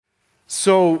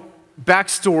So,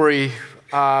 backstory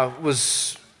am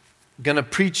going to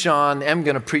preach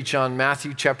on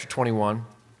Matthew chapter 21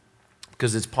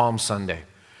 because it's Palm Sunday.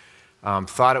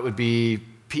 Thought it would be,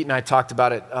 Pete and I talked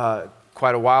about it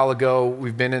quite a while ago.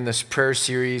 We've been in this prayer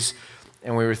series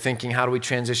and we were thinking, how do we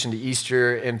transition to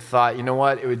Easter? And thought, you know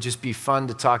what, it would just be fun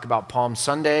to talk about Palm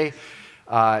Sunday,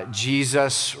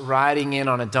 Jesus riding in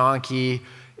on a donkey.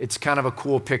 It's kind of a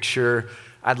cool picture.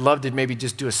 I'd love to maybe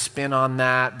just do a spin on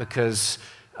that because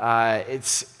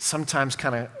it's sometimes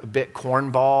kind of a bit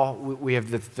cornball. We have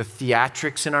the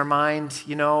theatrics in our mind,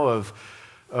 you know,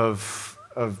 of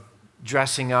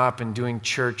dressing up and doing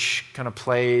church kind of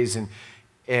plays,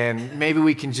 and maybe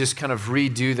we can just kind of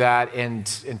redo that and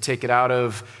take it out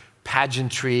of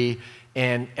pageantry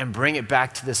and bring it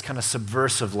back to this kind of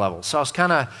subversive level. So I was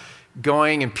kind of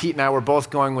going, and Pete and I were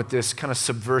both going with this kind of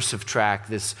subversive track,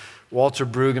 this Walter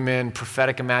Brueggemann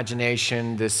prophetic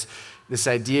imagination, this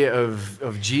idea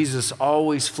of Jesus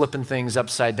always flipping things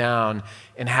upside down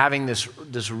and having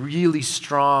this really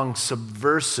strong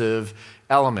subversive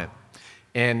element.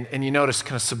 And you notice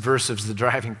kind of subversive is the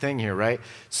driving thing here, right?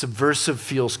 Subversive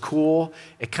feels cool.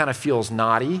 It kind of feels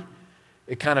naughty.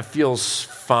 It kind of feels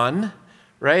fun,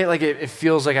 right? Like it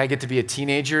feels like I get to be a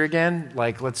teenager again.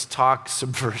 Like, let's talk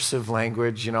subversive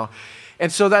language, you know.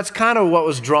 And so that's kind of what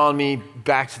was drawing me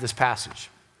back to this passage.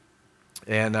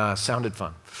 And sounded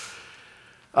fun.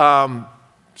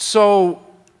 So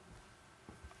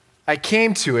I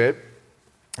came to it,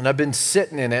 and I've been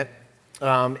sitting in it.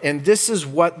 And this is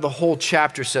what the whole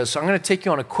chapter says. So I'm going to take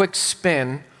you on a quick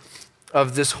spin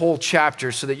of this whole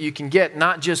chapter so that you can get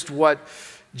not just what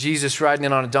Jesus riding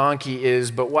in on a donkey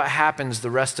is, but what happens the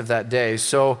rest of that day.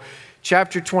 So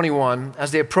chapter 21,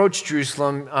 as they approached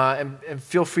Jerusalem, and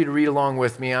feel free to read along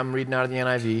with me. I'm reading out of the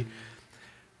NIV.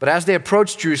 But as they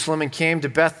approached Jerusalem and came to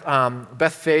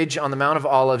Bethphage on the Mount of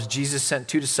Olives, Jesus sent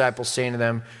two disciples, saying to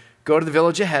them, "Go to the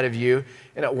village ahead of you,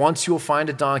 and at once you will find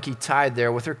a donkey tied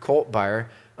there with her colt by her.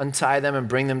 Untie them and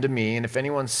bring them to me. And if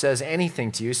anyone says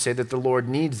anything to you, say that the Lord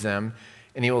needs them,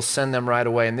 and he will send them right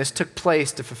away." And this took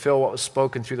place to fulfill what was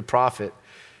spoken through the prophet.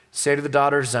 "Say to the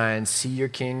daughter of Zion, see your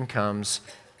king comes,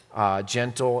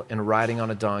 gentle and riding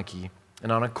on a donkey, and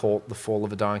on a colt, the foal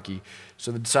of a donkey."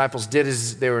 So the disciples did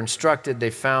as they were instructed. They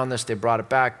found this, they brought it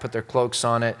back, put their cloaks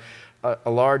on it.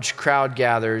 A large crowd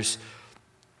gathers.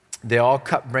 They all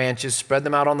cut branches, spread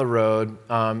them out on the road,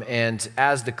 and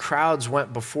as the crowds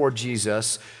went before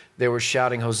Jesus, they were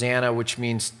shouting, "Hosanna," which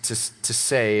means to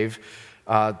save.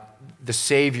 The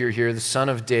Savior here, the Son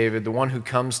of David, the one who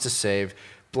comes to save.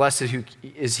 Blessed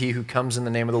is he who comes in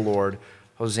the name of the Lord.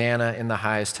 Hosanna in the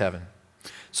highest heaven.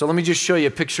 So let me just show you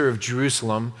a picture of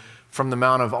Jerusalem from the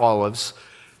Mount of Olives.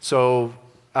 So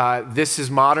this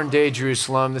is modern day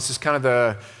Jerusalem. This is kind of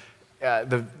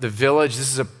the village.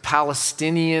 This is a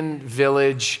Palestinian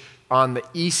village on the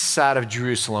east side of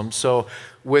Jerusalem. So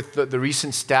with the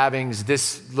recent stabbings,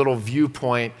 this little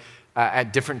viewpoint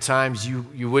at different times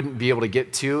you wouldn't be able to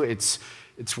get to. It's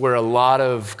where a lot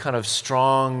of kind of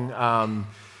strong,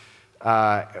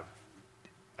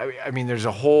 I mean, there's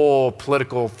a whole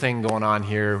political thing going on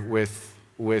here with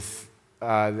the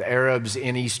Arabs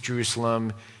in East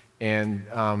Jerusalem and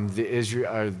the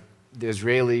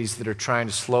Israelis that are trying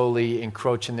to slowly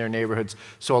encroach in their neighborhoods.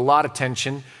 So a lot of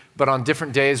tension, but on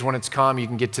different days when it's calm, you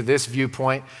can get to this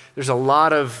viewpoint. There's a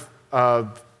lot of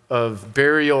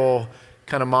burial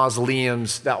kind of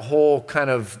mausoleums, that whole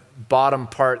kind of bottom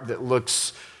part that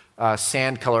looks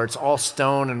sand color. It's all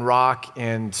stone and rock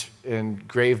and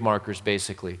grave markers,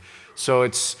 basically. So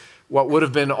it's what would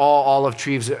have been all olive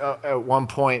trees at one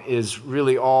point is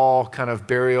really all kind of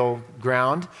burial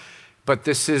ground. But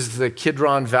this is the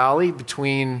Kidron Valley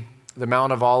between the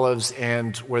Mount of Olives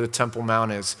and where the Temple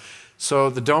Mount is. So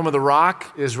the Dome of the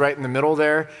Rock is right in the middle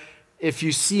there. If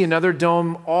you see another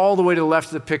dome all the way to the left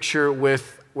of the picture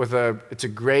it's a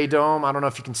gray dome. I don't know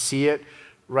if you can see it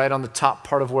right on the top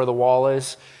part of where the wall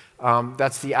is.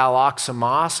 That's the Al-Aqsa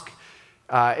Mosque.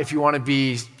 If you want to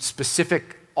be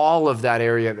specific, all of that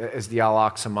area is the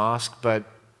Al-Aqsa Mosque, but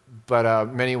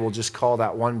many will just call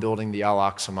that one building the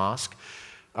Al-Aqsa Mosque.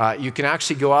 You can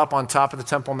actually go up on top of the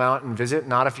Temple Mount and visit,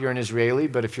 not if you're an Israeli,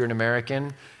 but if you're an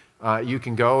American, you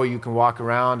can go, you can walk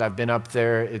around. I've been up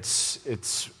there. It's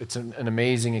an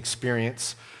amazing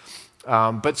experience.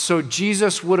 But so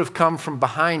Jesus would have come from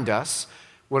behind us,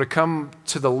 would have come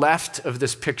to the left of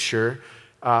this picture,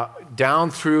 down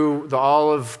through the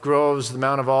olive groves, the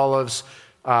Mount of Olives,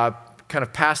 kind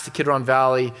of past the Kidron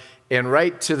Valley, and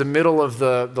right to the middle of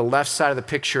the left side of the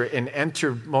picture, and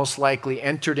most likely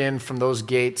entered in from those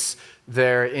gates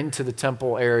there into the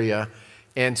temple area.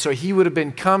 And so he would have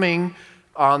been coming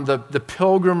on the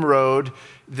pilgrim road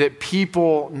that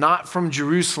people not from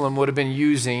Jerusalem would have been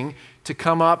using to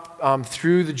come up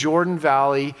through the Jordan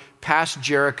Valley, past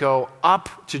Jericho,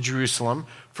 up to Jerusalem,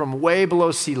 from way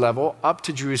below sea level, up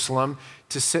to Jerusalem,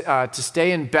 to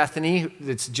stay in Bethany,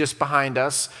 that's just behind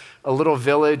us, a little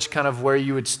village kind of where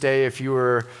you would stay if you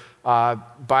were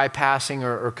bypassing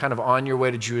or kind of on your way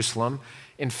to Jerusalem.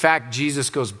 In fact, Jesus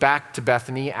goes back to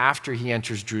Bethany after he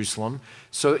enters Jerusalem.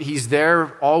 So he's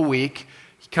there all week.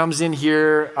 He comes in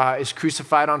here, is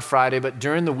crucified on Friday, but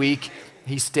during the week,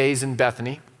 he stays in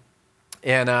Bethany.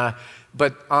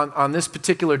 But on this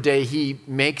particular day, he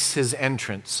makes his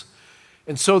entrance.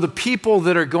 And so the people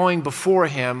that are going before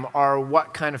him are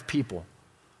what kind of people?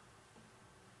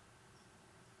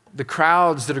 The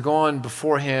crowds that are going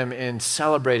before him and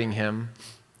celebrating him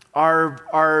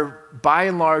are by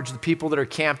and large the people that are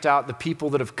camped out, the people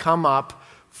that have come up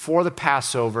for the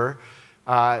Passover,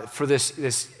 for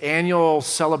this annual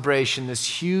celebration,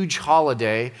 this huge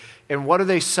holiday. And what are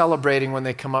they celebrating when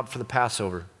they come up for the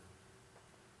Passover?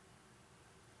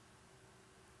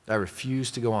 I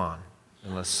refuse to go on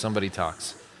unless somebody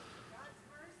talks.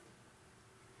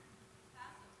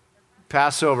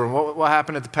 Passover. What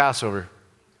happened at the Passover?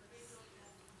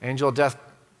 Angel of death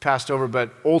passed over,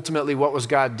 but ultimately what was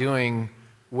God doing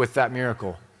with that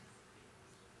miracle?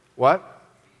 What?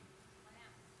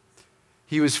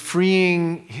 He was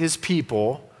freeing his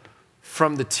people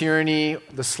from the tyranny,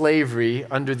 the slavery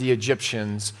under the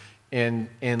Egyptians and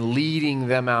leading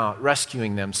them out,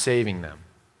 rescuing them, saving them.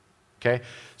 Okay?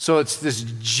 So it's this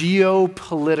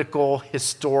geopolitical,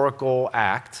 historical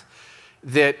act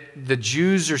that the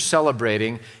Jews are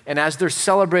celebrating. And as they're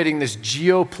celebrating this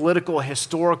geopolitical,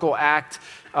 historical act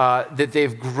that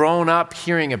they've grown up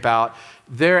hearing about,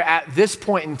 they're at this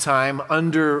point in time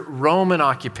under Roman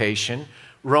occupation,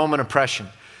 Roman oppression.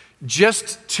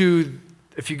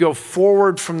 If you go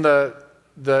forward from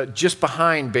the just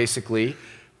behind, basically,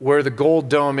 where the gold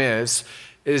dome is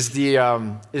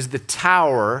the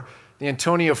tower, the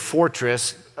Antonia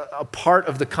Fortress, a part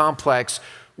of the complex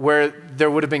where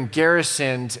there would have been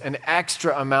garrisoned an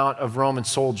extra amount of Roman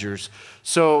soldiers.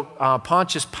 So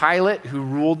Pontius Pilate, who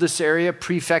ruled this area,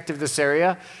 prefect of this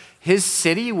area, his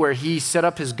city where he set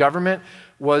up his government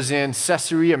was in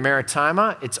Caesarea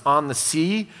Maritima. It's on the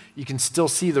sea. You can still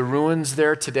see the ruins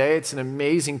there today. It's an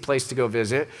amazing place to go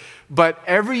visit. But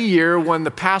every year when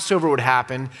the Passover would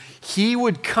happen, he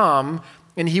would come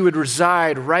and he would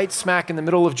reside right smack in the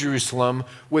middle of Jerusalem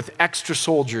with extra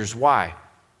soldiers. Why?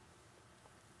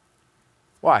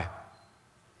 Why?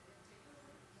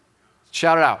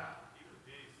 Shout it out.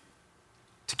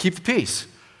 To keep the peace.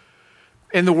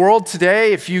 In the world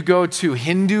today, if you go to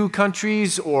Hindu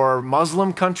countries or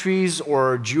Muslim countries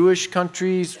or Jewish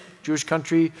country,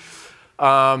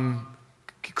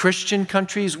 Christian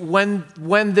countries,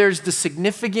 when there's the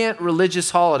significant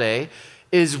religious holiday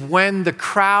is when the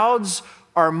crowds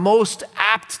are most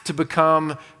apt to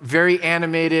become very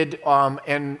animated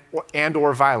and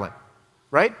or violent,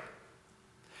 right?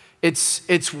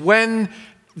 It's when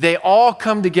they all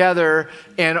come together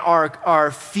and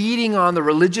are feeding on the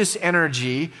religious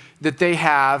energy that they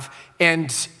have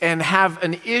and have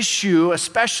an issue,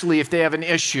 especially if they have an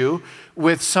issue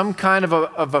with some kind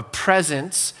of a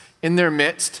presence in their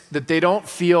midst that they don't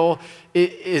feel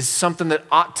is something that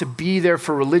ought to be there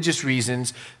for religious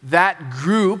reasons. That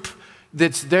group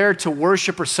that's there to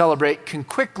worship or celebrate can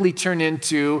quickly turn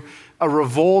into a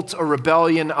revolt, a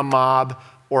rebellion, a mob,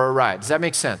 or a riot. Does that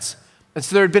make sense? And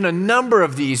so there had been a number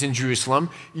of these in Jerusalem,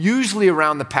 usually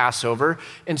around the Passover.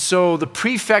 And so the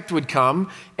prefect would come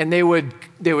and they would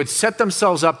set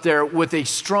themselves up there with a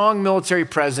strong military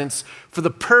presence for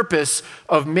the purpose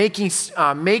of making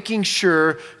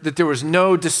sure that there was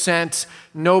no dissent,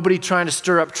 nobody trying to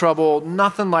stir up trouble,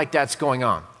 nothing like that's going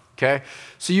on. Okay?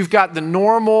 So you've got the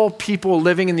normal people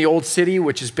living in the old city,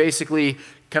 which is basically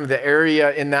kind of the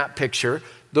area in that picture.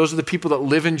 Those are the people that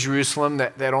live in Jerusalem,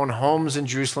 that own homes in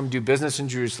Jerusalem, do business in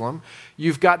Jerusalem.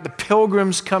 You've got the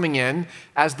pilgrims coming in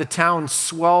as the town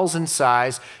swells in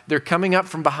size. They're coming up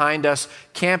from behind us,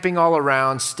 camping all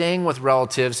around, staying with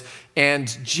relatives. And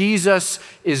Jesus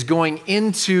is going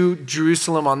into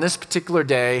Jerusalem on this particular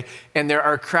day, and there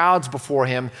are crowds before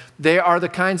him. They are the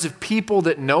kinds of people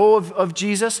that know of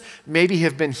Jesus, maybe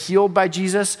have been healed by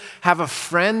Jesus, have a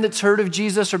friend that's heard of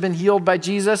Jesus or been healed by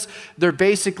Jesus. They're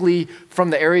basically from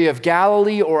the area of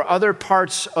Galilee or other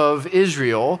parts of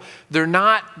Israel. They're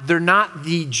not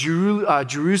the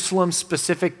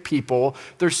Jerusalem-specific people.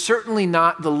 They're certainly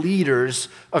not the leaders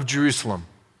of Jerusalem.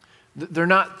 They're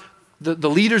not...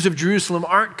 The leaders of Jerusalem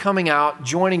aren't coming out,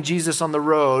 joining Jesus on the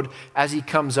road as he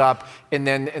comes up and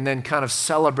then kind of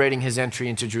celebrating his entry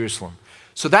into Jerusalem.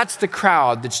 So that's the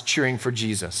crowd that's cheering for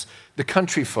Jesus. The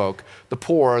country folk, the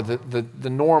poor, the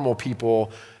normal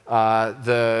people,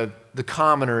 the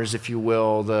commoners, if you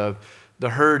will, the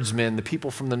herdsmen, the people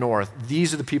from the north.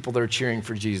 These are the people that are cheering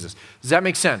for Jesus. Does that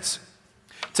make sense?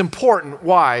 It's important.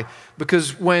 Why?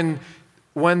 Because when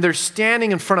they're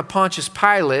standing in front of Pontius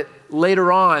Pilate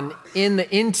later on in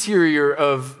the interior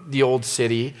of the old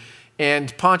city,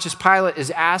 and Pontius Pilate is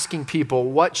asking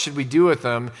people, what should we do with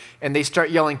him? And they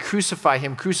start yelling, crucify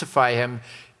him, crucify him.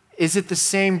 Is it the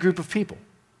same group of people?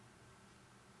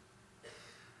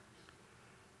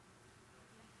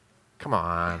 Come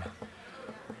on.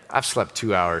 I've slept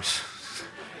 2 hours.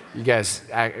 You guys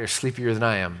are sleepier than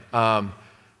I am.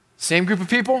 Same group of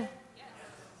people?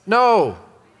 No.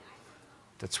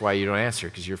 That's why you don't answer,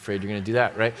 because you're afraid you're going to do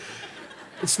that, right?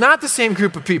 It's not the same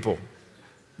group of people.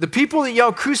 The people that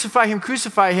yell, crucify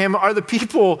him, are the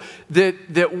people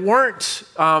that weren't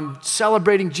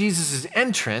celebrating Jesus'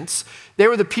 entrance. They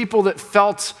were the people that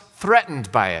felt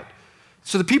threatened by it.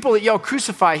 So the people that yell,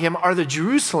 crucify him, are the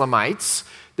Jerusalemites,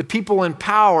 the people in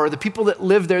power, the people that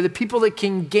live there, the people that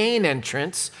can gain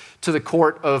entrance to the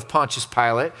court of Pontius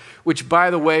Pilate, which,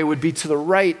 by the way, would be to the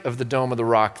right of the Dome of the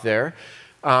Rock there.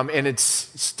 And it's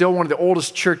still one of the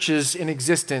oldest churches in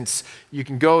existence. You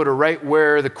can go to right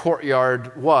where the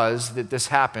courtyard was that this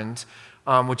happened,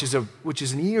 which is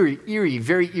an eerie,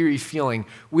 very eerie feeling.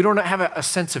 We don't have a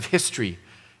sense of history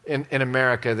in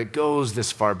America that goes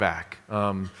this far back.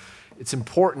 It's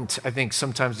important, I think,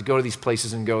 sometimes to go to these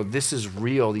places and go, this is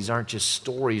real. These aren't just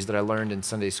stories that I learned in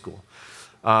Sunday school.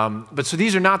 But so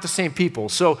these are not the same people.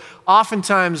 So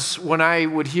oftentimes when I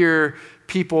would hear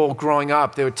people growing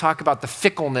up, they would talk about the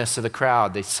fickleness of the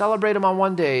crowd. They celebrate him on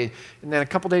one day, and then a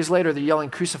couple days later, they're yelling,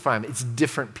 crucify him. It's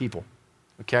different people,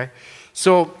 okay?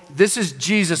 So this is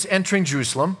Jesus entering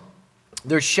Jerusalem.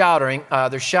 They're shouting,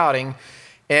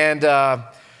 and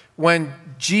when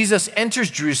Jesus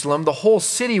enters Jerusalem, the whole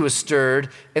city was stirred,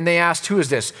 and they asked, who is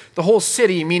this? The whole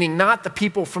city, meaning not the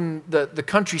people from the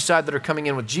countryside that are coming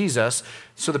in with Jesus.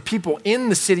 So the people in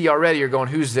the city already are going,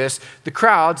 who's this? The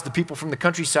crowds, the people from the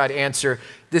countryside, answer,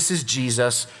 this is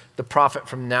Jesus, the prophet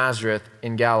from Nazareth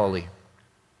in Galilee.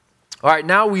 All right,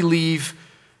 now we leave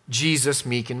Jesus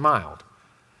meek and mild.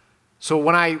 So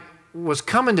when I was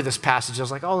coming to this passage, I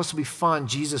was like, oh, this will be fun.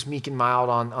 Jesus meek and mild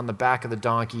on the back of the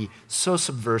donkey. So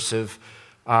subversive.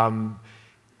 And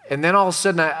then all of a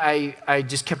sudden, I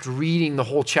just kept reading the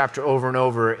whole chapter over and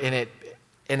over, and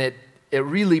it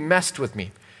really messed with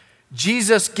me.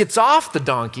 Jesus gets off the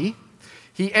donkey.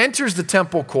 He enters the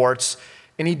temple courts,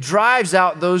 and he drives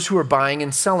out those who are buying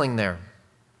and selling there.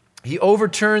 He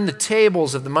overturned the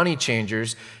tables of the money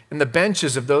changers and the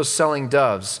benches of those selling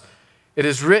doves. It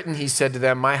is written, he said to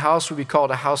them, my house will be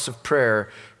called a house of prayer,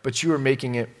 but you are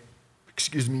making it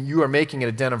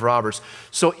a den of robbers.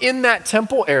 So in that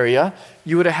temple area,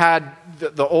 you would have had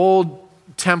the old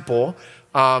temple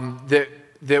that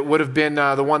would have been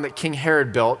the one that King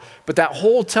Herod built, but that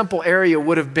whole temple area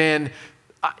would have been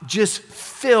just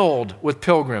filled with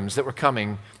pilgrims that were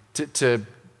coming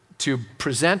to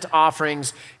present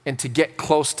offerings and to get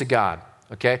close to God.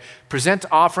 Okay, present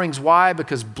offerings. Why?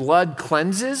 Because blood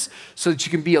cleanses, so that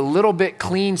you can be a little bit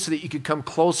clean, so that you could come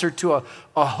closer to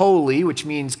a holy, which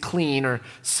means clean or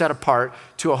set apart,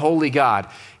 to a holy God.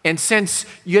 And since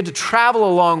you had to travel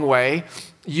a long way,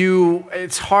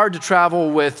 it's hard to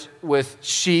travel with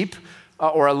sheep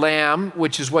or a lamb,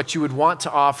 which is what you would want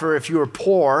to offer. If you were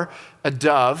poor, a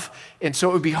dove. And so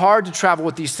it would be hard to travel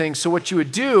with these things. So what you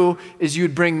would do is you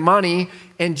would bring money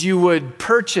and you would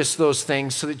purchase those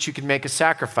things so that you could make a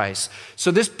sacrifice.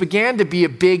 So this began to be a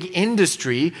big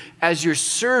industry as you're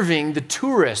serving the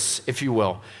tourists, if you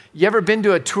will. You ever been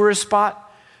to a tourist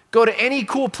spot? Go to any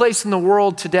cool place in the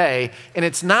world today, and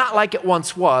it's not like it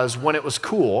once was when it was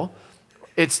cool.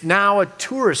 It's now a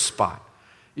tourist spot.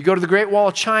 You go to the Great Wall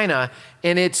of China,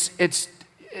 and it's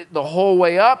the whole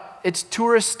way up, it's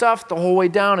tourist stuff. The whole way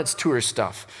down, it's tourist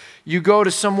stuff. You go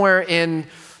to somewhere in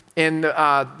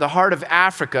the heart of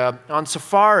Africa on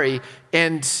safari,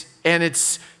 and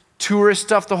it's tourist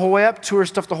stuff the whole way up,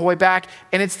 tourist stuff the whole way back,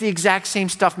 and it's the exact same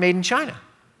stuff made in China,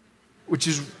 which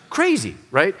is crazy,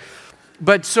 right?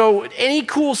 But so any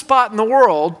cool spot in the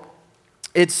world,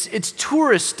 it's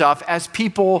tourist stuff as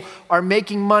people are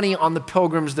making money on the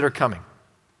pilgrims that are coming,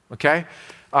 okay?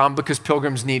 Because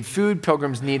pilgrims need food,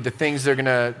 pilgrims need the things they're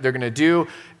gonna do.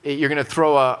 You're gonna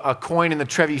throw a coin in the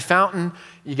Trevi Fountain,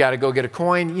 you gotta go get a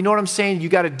coin. You know what I'm saying? You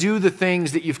gotta do the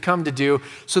things that you've come to do.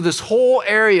 So this whole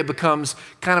area becomes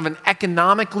kind of an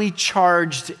economically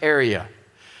charged area.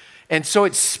 And so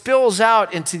it spills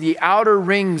out into the outer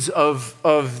rings of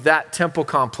that temple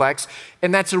complex.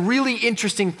 And that's a really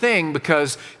interesting thing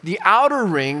because the outer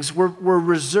rings were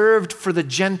reserved for the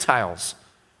Gentiles,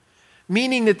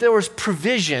 meaning that there was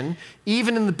provision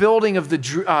even in the building of the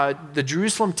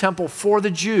Jerusalem temple for the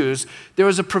Jews. There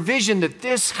was a provision that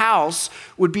this house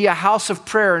would be a house of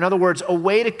prayer. In other words, a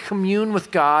way to commune with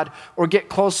God or get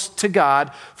close to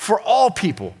God for all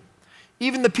people.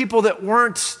 Even the people that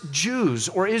weren't Jews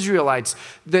or Israelites,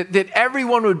 that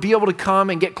everyone would be able to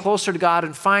come and get closer to God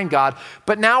and find God.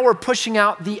 But now we're pushing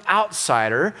out the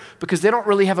outsider because they don't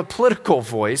really have a political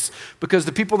voice, because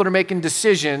the people that are making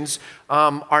decisions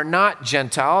are not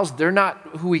Gentiles. They're not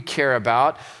who we care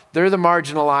about. They're the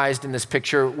marginalized in this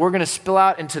picture. We're going to spill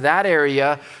out into that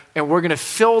area, and we're going to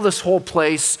fill this whole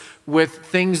place with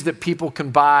things that people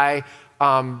can buy,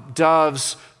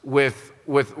 doves, with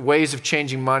ways of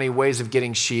changing money, ways of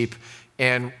getting sheep,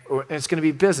 and it's going to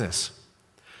be business.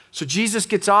 So Jesus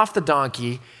gets off the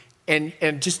donkey, and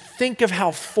just think of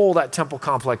how full that temple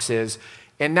complex is,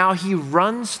 and now he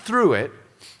runs through it,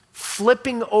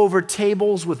 flipping over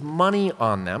tables with money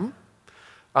on them.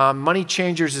 Money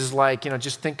changers is like,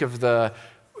 just think of the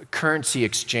currency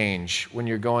exchange when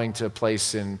you're going to a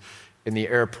place in the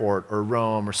airport or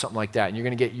Rome or something like that, and you're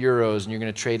going to get euros and you're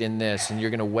going to trade in this and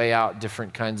you're going to weigh out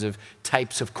different kinds of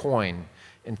types of coin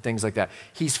and things like that.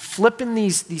 He's flipping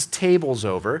these tables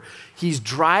over. He's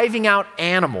driving out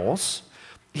animals.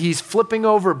 He's flipping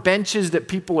over benches that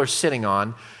people are sitting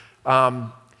on.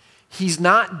 He's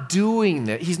not doing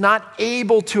that. He's not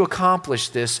able to accomplish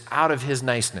this out of his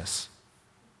niceness.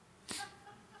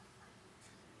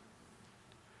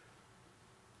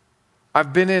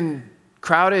 I've been in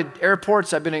crowded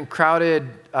airports, I've been in crowded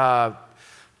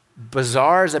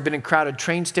bazaars, I've been in crowded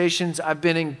train stations, I've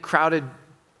been in crowded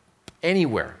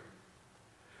anywhere.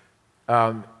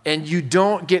 And you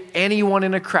don't get anyone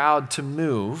in a crowd to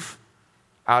move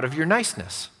out of your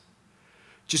niceness.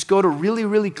 Just go to really,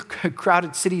 really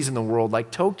crowded cities in the world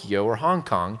like Tokyo or Hong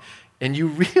Kong, and you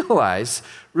realize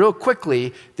real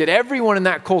quickly that everyone in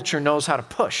that culture knows how to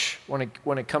push when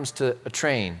it comes to a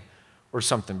train or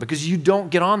something, because you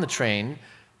don't get on the train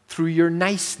through your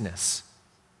niceness.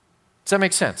 Does that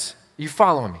make sense? You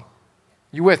following me?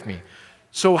 You with me?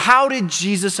 So how did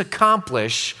Jesus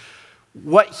accomplish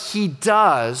what he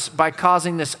does by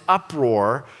causing this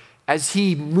uproar as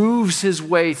he moves his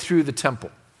way through the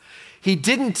temple? He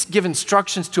didn't give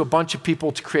instructions to a bunch of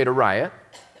people to create a riot.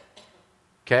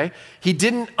 Okay? He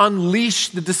didn't unleash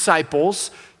the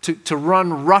disciples to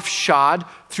run roughshod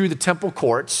through the temple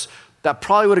courts. That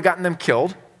probably would have gotten them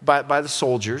killed by the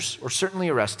soldiers or certainly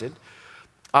arrested.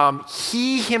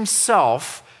 He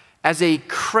himself, as a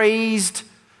crazed,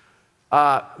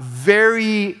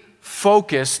 very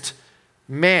focused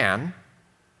man,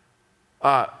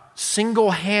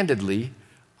 single-handedly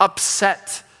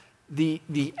upset the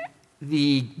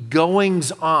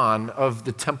goings on of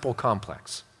the temple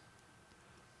complex.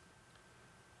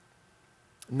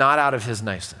 Not out of his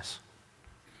niceness.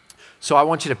 So I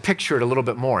want you to picture it a little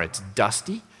bit more. It's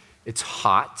dusty. It's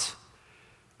hot.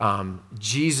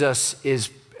 Jesus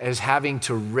is having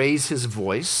to raise his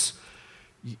voice.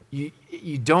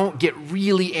 You don't get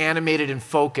really animated and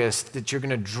focused that you're going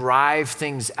to drive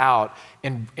things out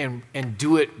and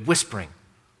do it whispering.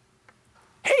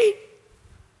 Hey,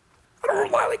 I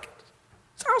don't like it.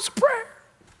 It's a house of prayer.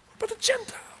 What about the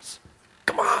Gentiles?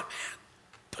 Come on, man.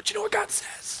 Don't you know what God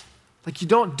says? Like, you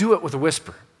don't do it with a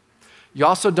whisper. You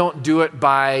also don't do it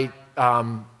by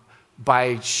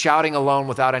shouting alone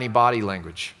without any body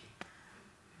language,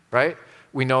 right?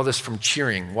 We know this from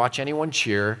cheering. Watch anyone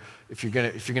cheer. If you're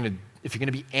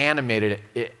gonna be animated,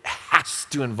 it has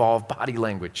to involve body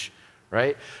language,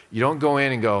 right? You don't go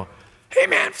in and go, "Hey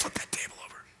man, flip that table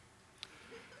over."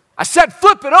 I said,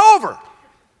 flip it over.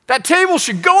 That table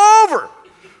should go over.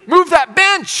 Move that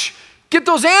bench. Get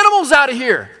those animals out of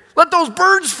here. Let those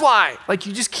birds fly. Like,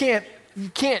 you just can't. You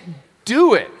can't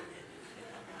do it.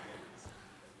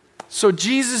 So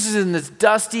Jesus is in this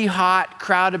dusty, hot,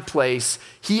 crowded place.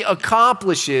 He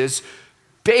accomplishes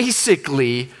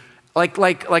basically like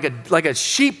a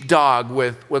sheepdog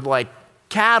with like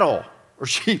cattle or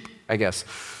sheep, I guess.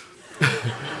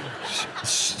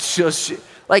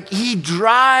 Like, he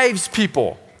drives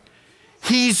people.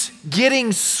 He's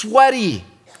getting sweaty.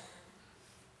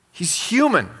 He's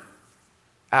human,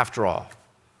 after all.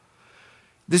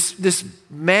 This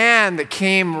man that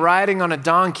came riding on a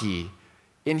donkey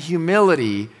in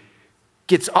humility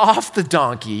gets off the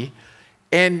donkey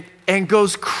and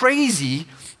goes crazy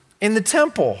in the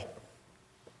temple.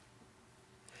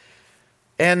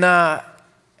 And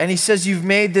he says, "You've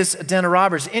made this a den of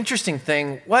robbers." Interesting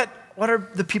thing, what what are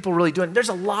the people really doing? There's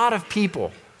a lot of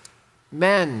people,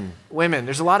 men, women,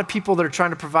 there's a lot of people that are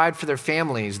trying to provide for their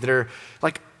families that are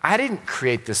like, I didn't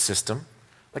create this system.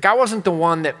 Like I wasn't the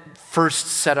one that first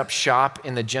set up shop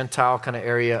in the Gentile kind of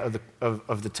area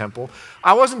of the temple.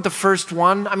 I wasn't the first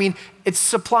one. I mean, it's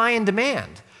supply and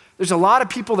demand. There's a lot of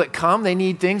people that come, they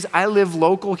need things. I live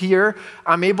local here.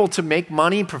 I'm able to make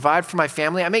money, provide for my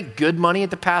family. I make good money at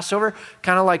the Passover,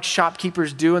 kind of like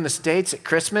shopkeepers do in the States at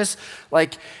Christmas.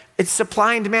 Like it's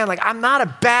supply and demand. Like I'm not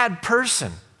a bad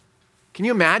person. Can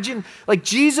you imagine? Like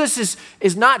Jesus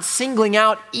is not singling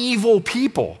out evil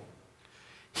people.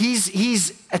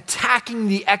 He's attacking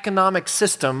the economic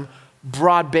system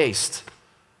broad-based.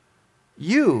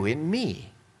 You and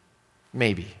me,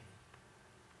 maybe.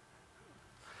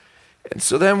 And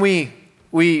so then we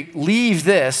leave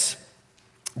this.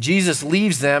 Jesus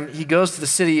leaves them. He goes to the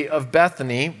city of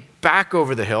Bethany, back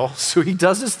over the hill. So he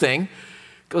does his thing,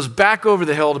 goes back over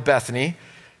the hill to Bethany.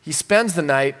 He spends the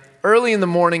night. Early in the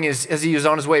morning, as he was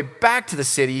on his way back to the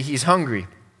city, he's hungry.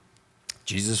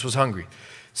 Jesus was hungry.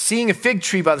 Seeing a fig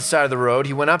tree by the side of the road,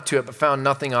 he went up to it, but found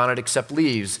nothing on it except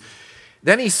leaves.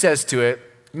 Then he says to it,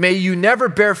 "May you never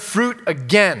bear fruit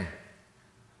again."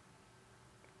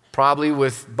 Probably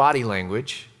with body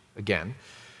language, again.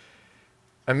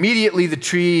 Immediately the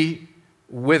tree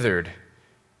withered.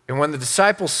 And when the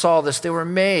disciples saw this, they were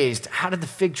amazed. "How did the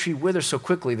fig tree wither so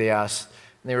quickly?" they asked.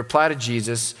 And they replied to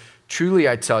Jesus, "Truly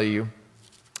I tell you,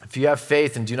 if you have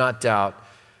faith and do not doubt,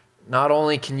 not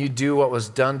only can you do what was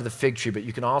done to the fig tree, but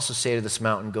you can also say to this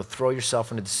mountain, 'Go throw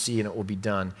yourself into the sea,' and it will be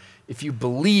done. If you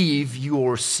believe, you will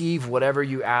receive whatever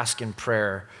you ask in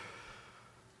prayer."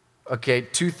 Okay,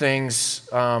 two things.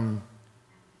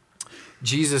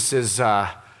 Jesus is, he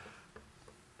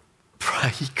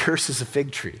curses a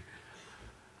fig tree.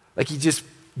 Like he just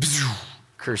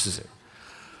curses it.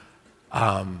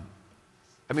 I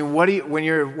mean, when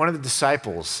you're one of the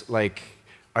disciples, like,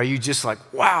 are you just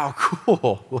like, wow,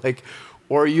 cool? Like,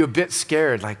 or are you a bit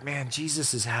scared? Like, man,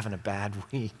 Jesus is having a bad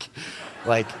week.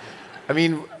 Like, I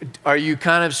mean, are you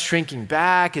kind of shrinking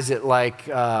back? Is it like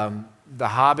the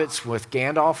hobbits with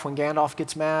Gandalf when Gandalf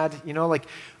gets mad? You know, like,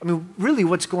 I mean, really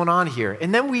what's going on here?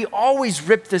 And then we always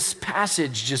rip this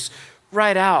passage just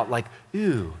right out. Like,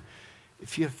 ooh,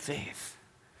 if you have faith,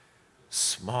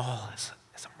 small as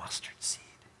a mustard seed.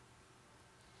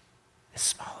 As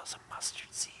small as a mustard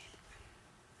seed.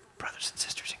 Brothers and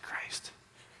sisters in Christ.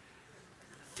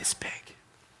 This big.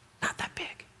 Not that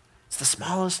big. It's the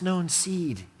smallest known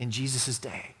seed in Jesus'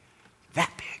 day.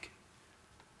 That big.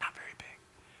 Not very big.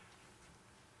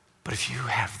 But if you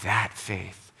have that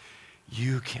faith,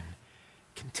 you can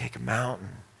take a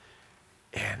mountain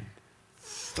and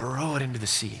throw it into the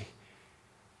sea.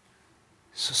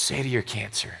 So say to your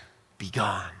cancer, be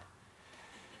gone.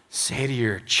 Say to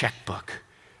your checkbook,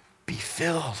 be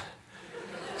filled.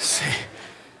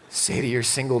 Say to your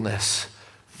singleness,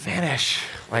 vanish.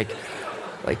 Like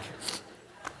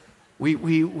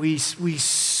we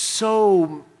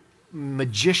so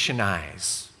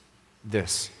magicianize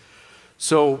this.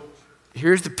 So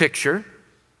here's the picture.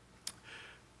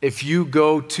 If you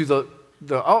go to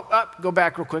go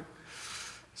back real quick.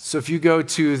 So if you go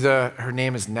to her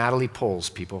name is Natalie Poles,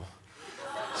 people.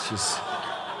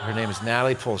 Her name is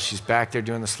Natalie Poles. She's back there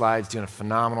doing the slides, doing a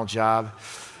phenomenal job.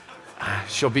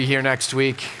 She'll be here next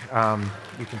week.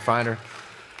 You can find her.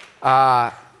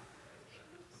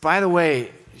 By the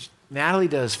way, Natalie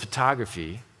does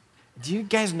photography. Do you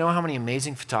guys know how many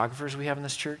amazing photographers we have in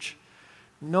this church?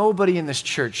 Nobody in this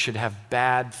church should have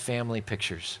bad family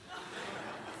pictures.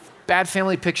 Bad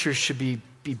family pictures should be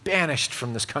banished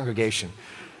from this congregation.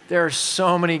 There are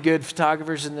so many good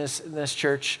photographers in this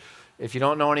church. If you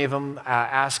don't know any of them,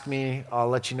 ask me. I'll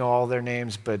let you know all their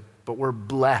names, but we're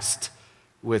blessed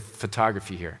with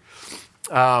photography here.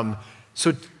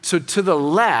 So to the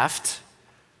left,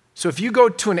 so if you go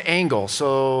to an angle,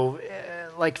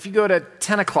 like if you go to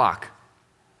 10 o'clock,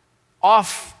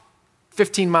 off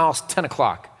 15 miles, 10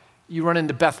 o'clock, you run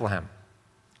into Bethlehem,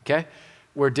 okay?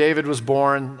 Where David was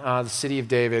born, the city of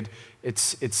David.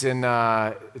 It's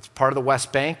part of the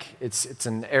West Bank. It's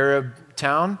an Arab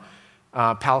town,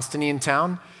 Palestinian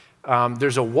town.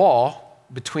 There's a wall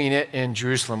between it and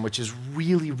Jerusalem, which is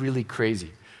really, really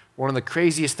crazy. One of the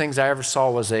craziest things I ever saw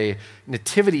was a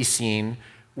nativity scene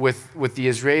with the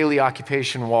Israeli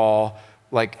occupation wall,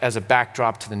 like as a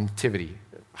backdrop to the nativity.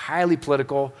 Highly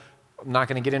political. I'm not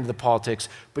going to get into the politics,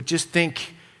 but just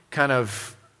think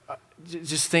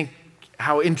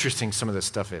how interesting some of this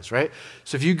stuff is, right?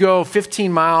 So if you go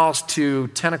 15 miles to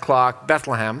 10 o'clock,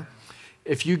 Bethlehem,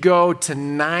 if you go to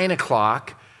 9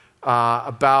 o'clock,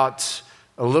 about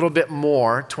a little bit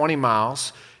more, 20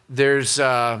 miles, there's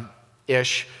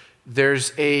ish,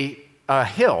 there's a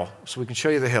hill. So we can show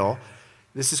you the hill.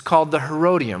 This is called the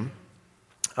Herodium.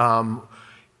 And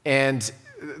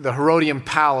the Herodium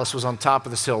Palace was on top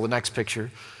of this hill. The next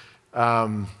picture.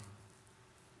 I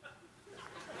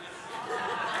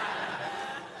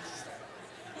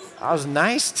was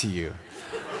nice to you.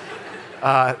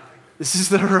 This is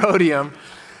the Herodium.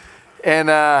 And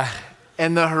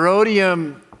the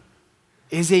Herodium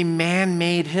is a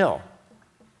man-made hill.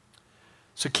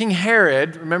 So King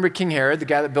Herod, remember King Herod, the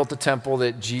guy that built the temple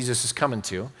that Jesus is coming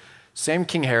to? Same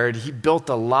King Herod, he built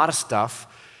a lot of stuff.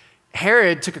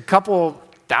 Herod took a couple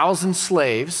thousand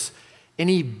slaves and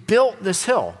he built this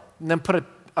hill and then put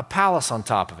a palace on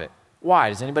top of it. Why?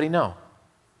 Does anybody know?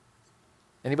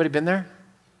 Anybody been there?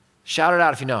 Shout it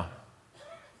out if you know.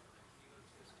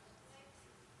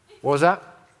 What was that?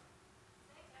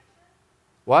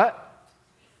 What?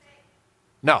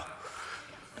 No.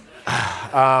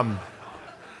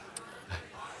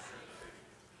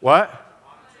 What?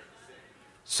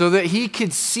 So that he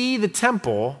could see the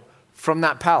temple from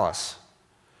that palace.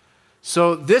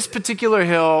 So this particular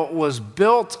hill was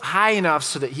built high enough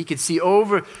so that he could see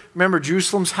over, remember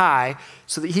Jerusalem's high,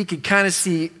 so that he could kind of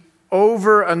see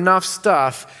over enough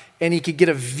stuff and he could get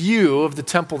a view of the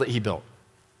temple that he built.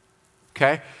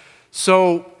 Okay?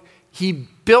 So he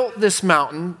built this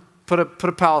mountain, put a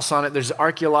palace on it. There's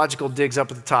archaeological digs up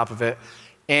at the top of it.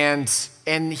 And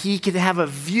he could have a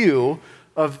view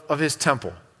of his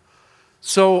temple.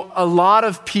 So a lot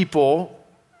of people,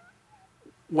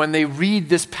 when they read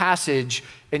this passage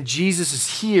and Jesus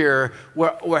is here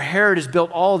where Herod has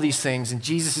built all of these things and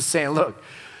Jesus is saying, look,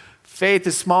 faith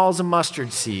as small as a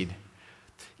mustard seed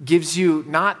gives you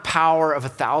not power of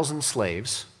 1,000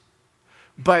 slaves,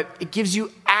 but it gives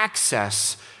you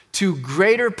access to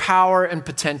greater power and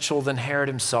potential than Herod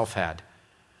himself had.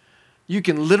 You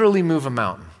can literally move a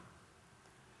mountain.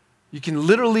 You can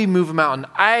literally move a mountain.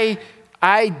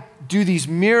 I do these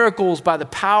miracles by the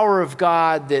power of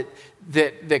God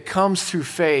that comes through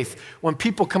faith. When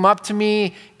people come up to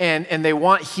me and they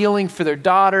want healing for their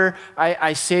daughter,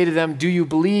 I say to them, do you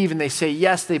believe? And they say,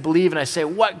 yes, they believe. And I say,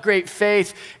 what great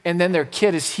faith. And then their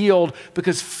kid is healed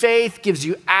because faith gives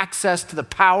you access to the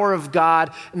power of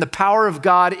God. And the power of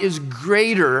God is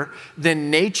greater than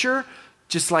nature,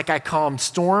 just like I call them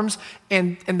storms.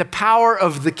 And the power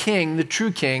of the King, the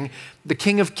true King, the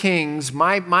King of Kings,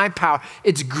 my power,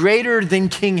 it's greater than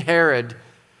King Herod.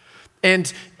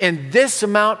 And this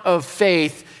amount of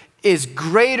faith is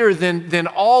greater than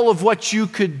all of what you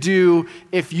could do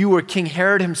if you were King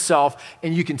Herod himself,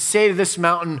 and you can say to this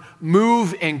mountain,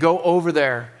 move and go over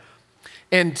there.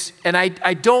 And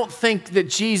I don't think that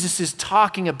Jesus is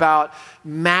talking about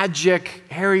magic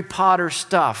Harry Potter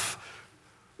stuff.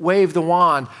 Wave the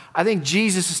wand. I think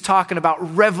Jesus is talking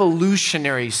about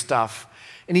revolutionary stuff.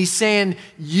 And he's saying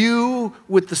you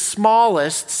with the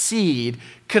smallest seed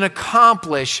can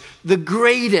accomplish the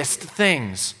greatest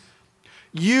things.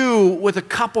 You with a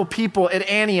couple people at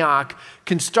Antioch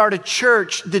can start a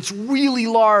church that's really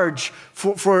large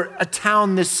for a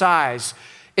town this size,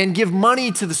 and give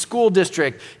money to the school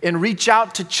district and reach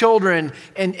out to children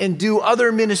and do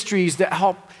other ministries that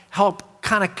help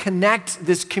kind of connect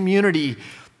this community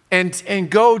and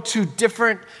go to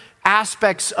different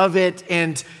aspects of it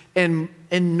and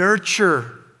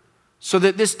nurture so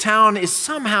that this town is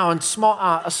somehow in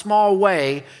a small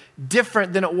way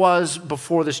different than it was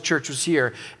before this church was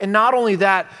here. And not only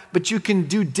that, but you can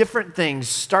do different things,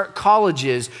 start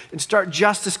colleges and start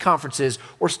justice conferences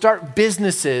or start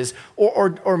businesses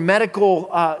or medical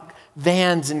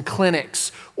vans and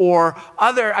clinics or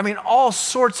all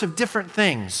sorts of different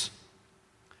things.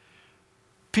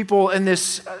 People in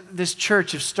this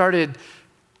church have started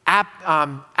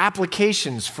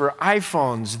applications for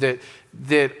iPhones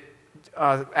that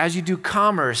as you do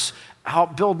commerce,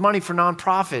 help build money for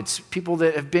nonprofits, people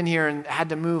that have been here and had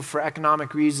to move for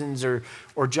economic reasons or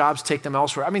jobs take them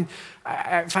elsewhere.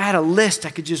 If I had a list, I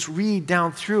could just read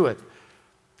down through it.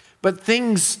 But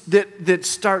things that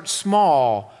start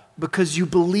small because you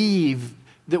believe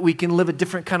that we can live a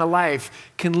different kind of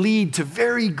life can lead to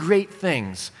very great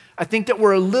things. I think that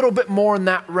we're a little bit more in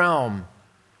that realm.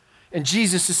 And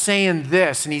Jesus is saying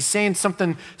this, and he's saying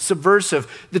something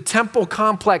subversive. The temple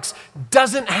complex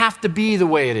doesn't have to be the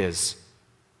way it is.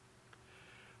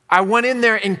 I went in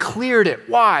there and cleared it.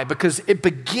 Why? Because it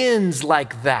begins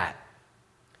like that.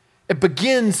 It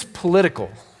begins political.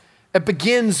 It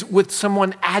begins with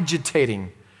someone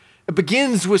agitating. It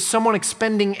begins with someone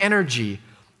expending energy.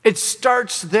 It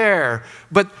starts there,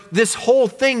 but this whole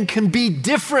thing can be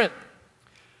different.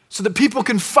 so that people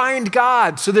can find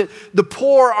God, so that the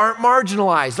poor aren't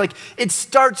marginalized. Like, it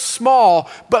starts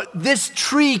small, but this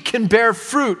tree can bear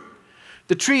fruit.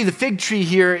 The fig tree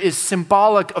here, is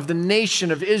symbolic of the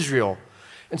nation of Israel.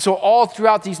 And so all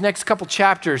throughout these next couple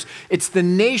chapters, it's the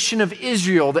nation of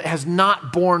Israel that has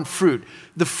not borne fruit,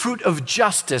 the fruit of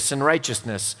justice and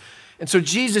righteousness. And so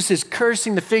Jesus is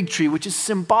cursing the fig tree, which is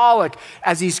symbolic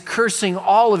as he's cursing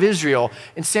all of Israel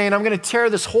and saying, I'm going to tear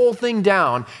this whole thing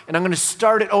down and I'm going to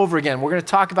start it over again. We're going to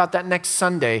talk about that next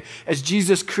Sunday as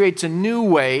Jesus creates a new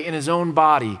way in his own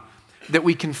body that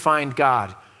we can find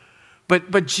God.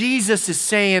 But Jesus is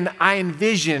saying, I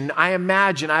envision, I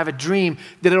imagine, I have a dream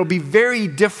that it'll be very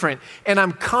different. And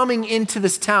I'm coming into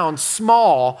this town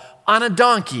small on a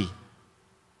donkey.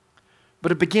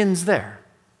 But it begins there.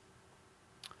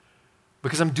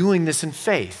 Because I'm doing this in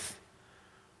faith.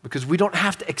 Because we don't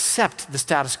have to accept the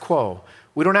status quo.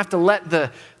 We don't have to let the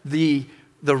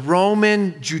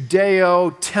Roman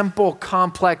Judeo temple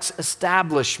complex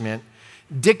establishment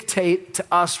dictate to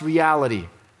us reality.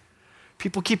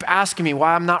 People keep asking me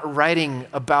why I'm not writing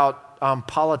about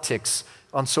politics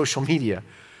on social media.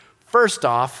 First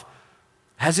off,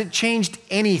 has it changed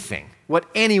anything, what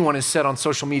anyone has said on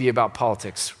social media about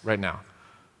politics right now?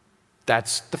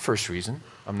 That's the first reason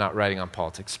I'm not writing on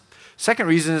politics. Second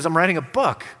reason is I'm writing a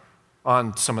book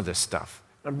on some of this stuff.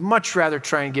 I'd much rather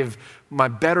try and give my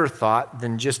better thought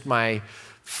than just my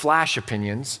flash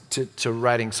opinions to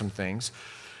writing some things.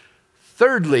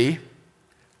 Thirdly,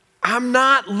 I'm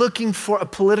not looking for a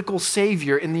political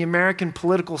savior in the American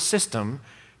political system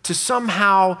to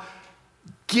somehow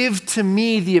give to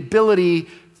me the ability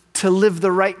to live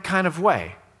the right kind of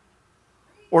way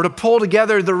or to pull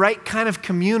together the right kind of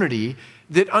community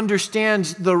that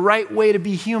understands the right way to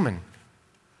be human.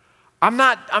 I'm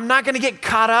not going to get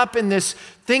caught up in this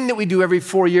thing that we do every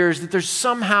 4 years that there's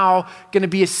somehow going to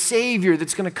be a savior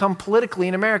that's going to come politically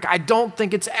in America. I don't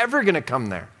think it's ever going to come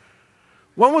there.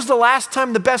 When was the last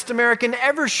time the best American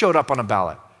ever showed up on a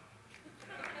ballot?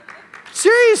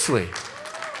 Seriously.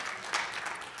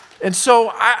 And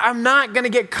so I'm not going to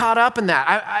get caught up in that.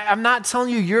 I'm not telling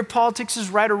you your politics is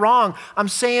right or wrong. I'm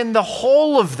saying the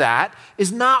whole of that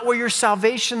is not where your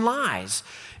salvation lies.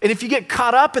 And if you get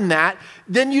caught up in that,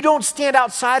 then you don't stand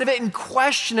outside of it and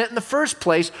question it in the first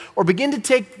place or begin to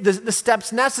take the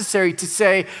steps necessary to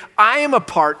say, I am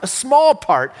a small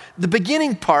part, the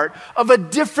beginning part of a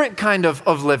different kind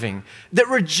of living that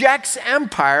rejects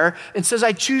empire and says,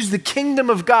 I choose the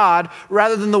kingdom of God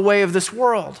rather than the way of this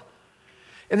world.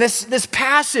 And this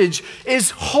passage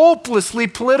is hopelessly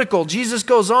political. Jesus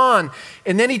goes on,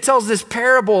 and then he tells this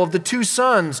parable of the two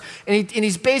sons, and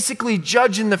he's basically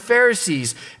judging the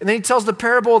Pharisees. And then he tells the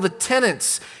parable of the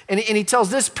tenants, and he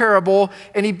tells this parable,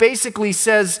 and he basically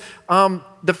says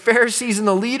the Pharisees and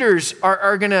the leaders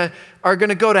are gonna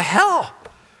go to hell.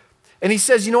 And he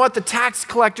says, you know what? The tax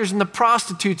collectors and the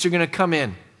prostitutes are gonna come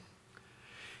in.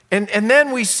 And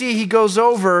then we see he goes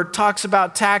over, talks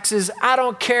about taxes. I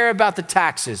don't care about the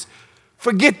taxes.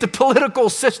 Forget the political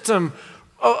system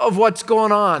of what's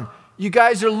going on. You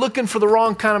guys are looking for the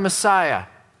wrong kind of Messiah.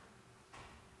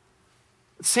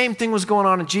 The same thing was going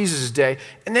on in Jesus' day.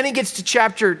 And then he gets to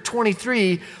chapter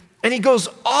 23, and he goes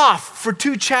off for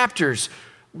 2 chapters.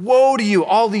 Woe to you,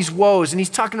 all these woes. And he's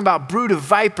talking about brood of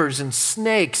vipers and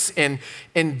snakes and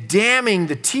damning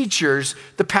the teachers,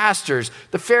 the pastors,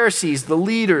 the Pharisees, the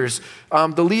leaders,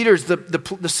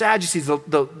 the Sadducees,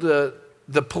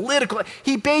 the political.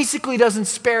 He basically doesn't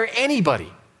spare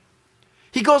anybody.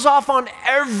 He goes off on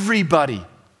everybody.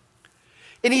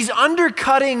 And he's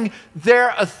undercutting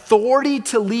their authority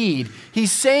to lead.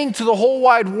 He's saying to the whole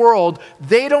wide world,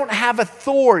 they don't have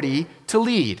authority to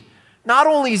lead. Not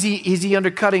only is he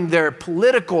undercutting their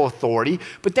political authority,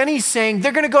 but then he's saying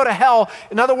they're going to go to hell.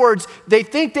 In other words, they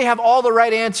think they have all the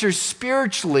right answers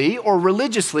spiritually or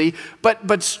religiously,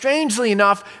 but strangely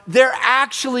enough, they're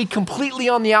actually completely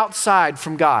on the outside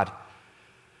from God.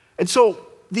 And so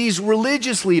these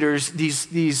religious leaders,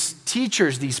 these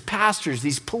teachers, these pastors,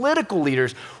 these political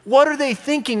leaders, what are they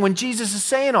thinking when Jesus is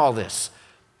saying all this?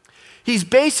 He's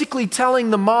basically telling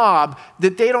the mob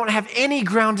that they don't have any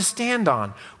ground to stand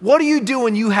on. What do you do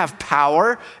when you have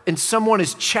power and someone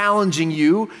is challenging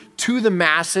you to the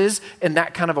masses in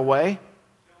that kind of a way?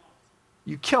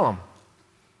 You kill them.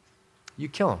 You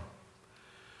kill them.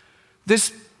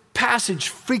 This passage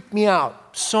freaked me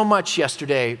out so much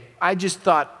yesterday. I just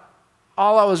thought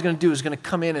all I was going to do was going to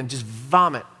come in and just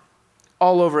vomit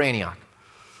all over Antioch,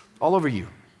 all over you.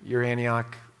 You're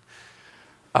Antioch.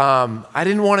 I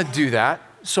didn't want to do that.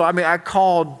 So, I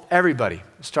called everybody.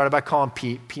 I started by calling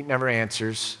Pete. Pete never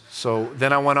answers. So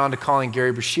then I went on to calling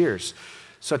Gary Breshears.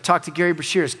 So I talked to Gary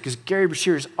Breshears because Gary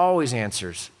Breshears always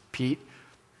answers. Pete,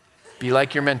 be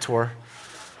like your mentor.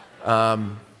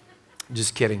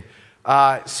 Just kidding.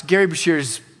 So Gary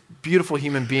Breshears, beautiful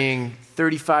human being,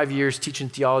 35 years teaching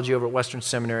theology over at Western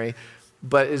Seminary,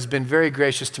 but has been very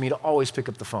gracious to me to always pick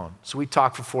up the phone. So we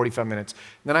talk for 45 minutes.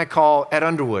 Then I call Ed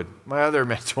Underwood, my other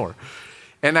mentor,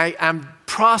 and I'm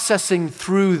processing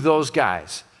through those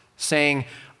guys, saying,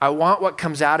 I want what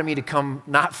comes out of me to come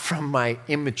not from my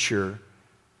immature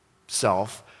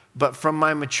self, but from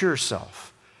my mature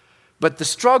self. But the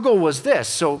struggle was this.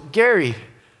 So Gary,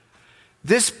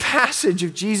 this passage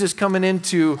of Jesus coming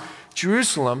into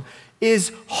Jerusalem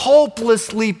is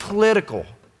hopelessly political.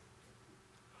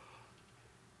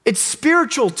 It's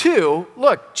spiritual too.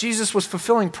 Look, Jesus was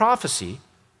fulfilling prophecy,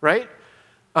 right?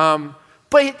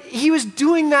 But he was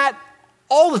doing that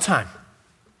all the time.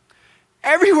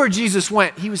 Everywhere Jesus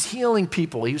went, he was healing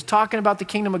people. He was talking about the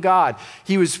kingdom of God.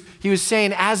 He was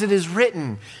saying, as it is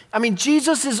written. I mean,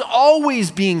 Jesus is always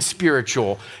being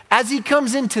spiritual. As he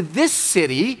comes into this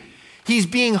city, he's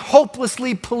being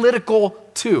hopelessly political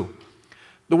too.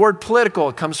 The word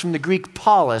political comes from the Greek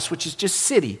polis, which is just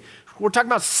city. We're talking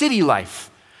about city life.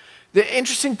 The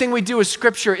interesting thing we do with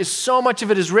Scripture is so much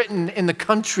of it is written in the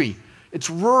country. It's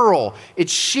rural,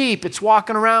 it's sheep, it's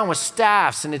walking around with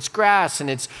staffs, and it's grass, and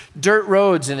it's dirt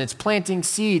roads, and it's planting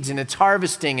seeds, and it's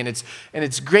harvesting, and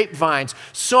it's grapevines.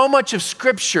 So much of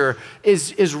Scripture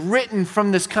is written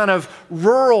from this kind of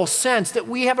rural sense that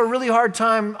we have a really hard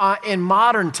time in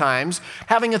modern times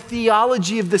having a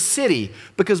theology of the city,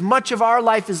 because much of our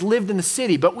life is lived in the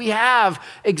city. But we have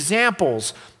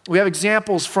examples. We have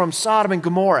examples from Sodom and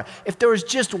Gomorrah. If there was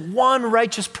just one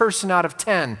righteous person out of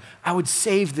 10, I would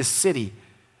save this city.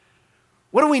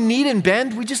 What do we need in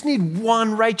Bend? We just need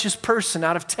one righteous person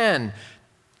out of 10.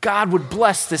 God would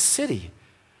bless this city.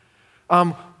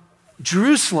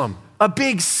 Jerusalem, a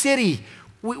big city.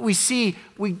 We see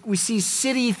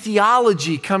city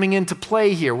theology coming into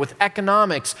play here with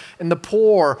economics and the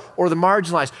poor or the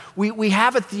marginalized. We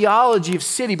have a theology of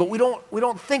city, but we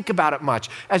don't think about it much.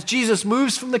 As Jesus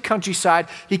moves from the countryside,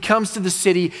 he comes to the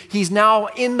city. He's now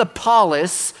in the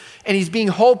polis, and he's being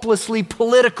hopelessly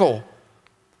political.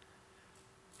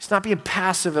 He's not being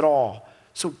passive at all.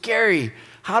 So Gary,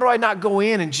 how do I not go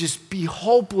in and just be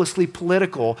hopelessly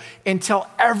political and tell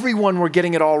everyone we're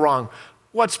getting it all wrong?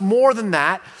 What's more than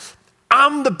that,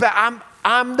 I'm the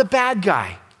bad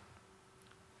guy.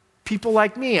 People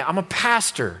like me, I'm a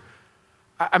pastor.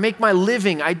 I make my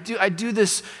living. I do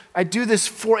this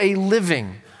for a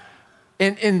living.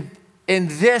 In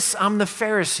this, I'm the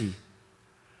Pharisee.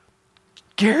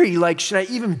 Gary, should I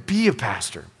even be a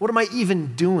pastor? What am I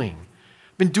even doing?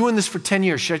 I've been doing this for 10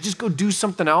 years. Should I just go do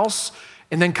something else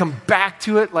and then come back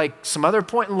to it like some other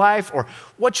point in life? Or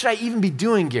what should I even be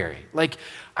doing, Gary?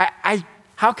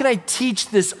 How can I teach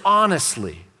this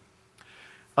honestly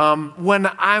when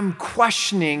I'm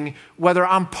questioning whether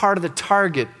I'm part of the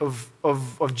target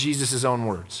of Jesus' own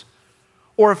words?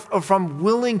 Or if I'm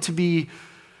willing to be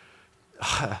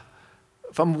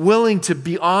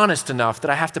honest enough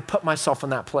that I have to put myself in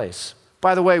that place.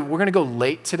 By the way, we're going to go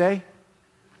late today.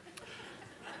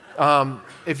 So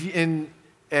if you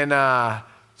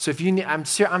need,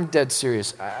 I'm dead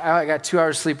serious. I got 2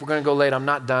 hours sleep. We're going to go late. I'm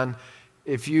not done.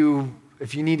 If you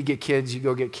need to get kids, you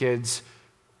go get kids,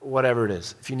 whatever it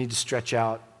is. If you need to stretch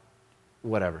out,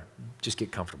 whatever, just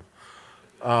get comfortable.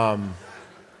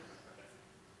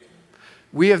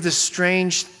 We have this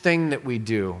strange thing that we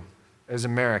do as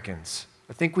Americans.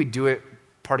 I think we do it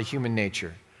part of human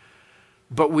nature.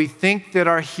 But we think that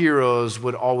our heroes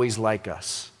would always like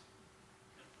us.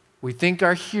 We think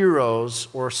our heroes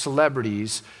or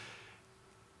celebrities,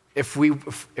 if we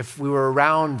were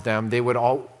around them, they would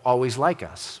always like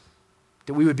us,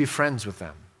 that we would be friends with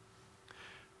them.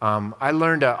 I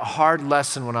learned a hard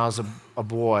lesson when I was a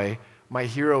boy. My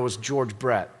hero was George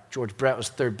Brett. George Brett was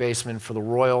third baseman for the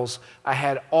Royals. I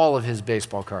had all of his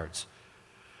baseball cards.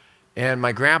 And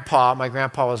my grandpa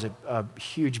was a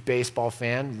huge baseball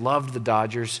fan, loved the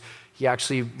Dodgers. He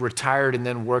actually retired and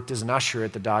then worked as an usher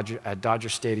at Dodger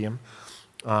Stadium.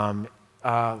 One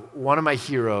of my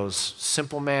heroes,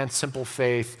 simple man, simple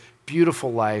faith,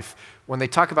 beautiful life. When they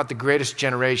talk about the greatest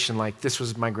generation, this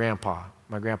was my grandpa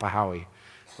Howie.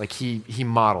 He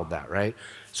modeled that, right?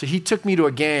 So he took me to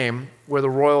a game where the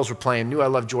Royals were playing, knew I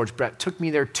loved George Brett, took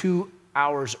me there 2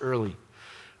 hours early.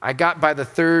 I got by the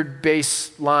third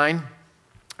base line,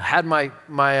 I had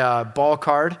my ball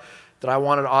card that I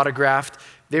wanted autographed.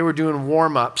 They were doing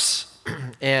warm-ups,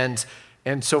 and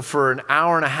so for an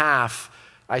hour and a half,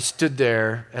 I stood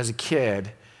there as a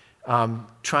kid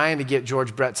trying to get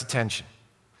George Brett's attention.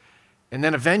 And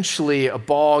then eventually a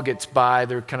ball gets by,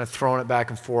 they're kind of throwing it back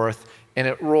and forth, and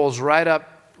it rolls right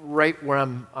up, right where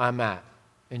I'm at.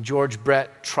 And George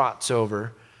Brett trots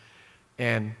over,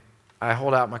 and I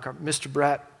hold out my card. Mr.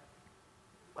 Brett,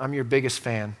 I'm your biggest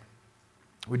fan.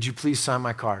 Would you please sign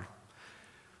my card?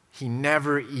 He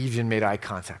never even made eye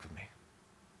contact with me.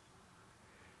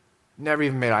 Never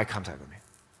even made eye contact with me.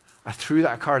 I threw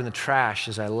that card in the trash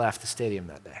as I left the stadium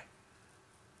that day.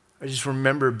 I just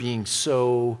remember being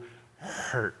so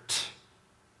hurt.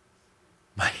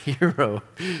 My hero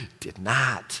did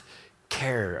not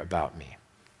care about me.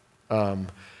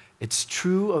 It's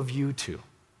true of you too.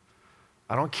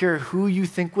 I don't care who you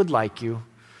think would like you,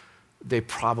 they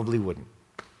probably wouldn't.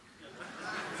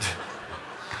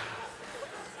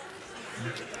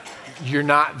 You're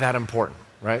not that important,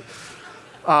 right?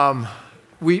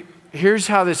 Here's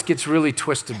how this gets really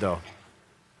twisted, though.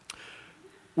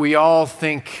 We all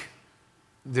think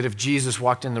that if Jesus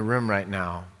walked in the room right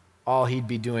now, all he'd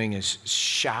be doing is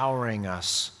showering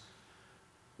us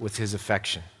with his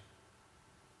affection.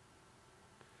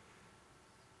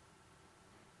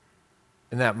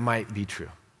 And that might be true.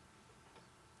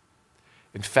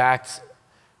 In fact,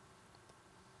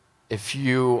 if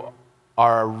you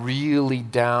are really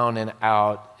down and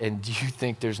out and you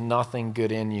think there's nothing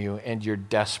good in you and you're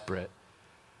desperate,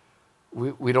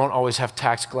 we don't always have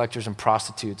tax collectors and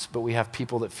prostitutes, but we have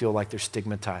people that feel like they're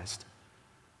stigmatized.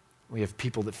 We have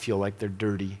people that feel like they're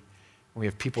dirty. We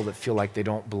have people that feel like they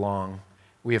don't belong.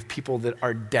 We have people that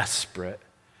are desperate.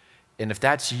 And if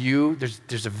that's you,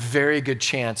 there's a very good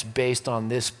chance based on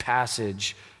this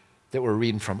passage that we're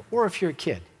reading from, or if you're a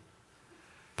kid,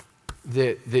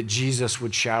 that Jesus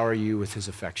would shower you with his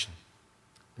affection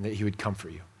and that he would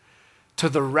comfort you. To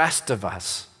the rest of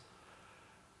us,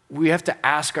 we have to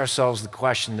ask ourselves the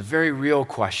question, the very real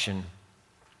question,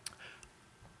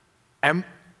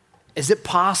 is it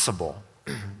possible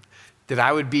that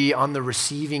I would be on the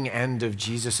receiving end of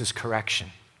Jesus' correction?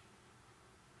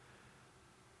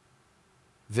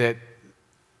 That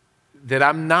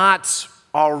I'm not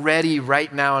already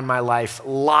right now in my life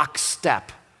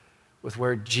lockstep with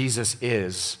where Jesus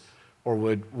is or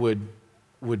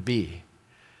would be.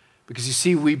 Because you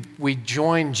see, we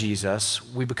join Jesus,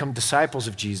 we become disciples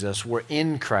of Jesus, we're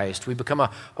in Christ, we become a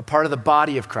part of the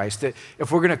body of Christ. That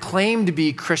if we're gonna claim to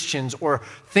be Christians or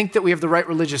think that we have the right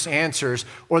religious answers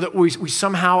or that we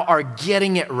somehow are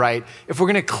getting it right, if we're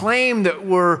gonna claim that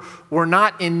we're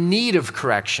not in need of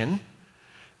correction,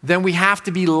 then we have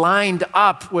to be lined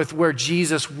up with where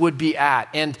Jesus would be at.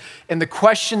 And the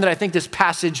question that I think this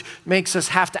passage makes us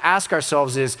have to ask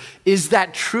ourselves is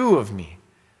that true of me?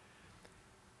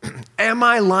 Am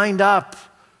I lined up?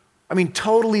 I mean,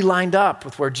 totally lined up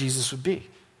with where Jesus would be.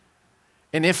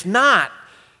 And if not,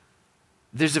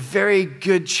 there's a very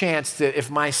good chance that if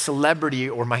my celebrity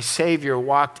or my Savior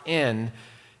walked in,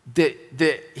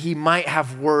 that he might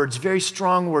have words, very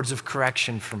strong words of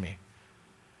correction for me.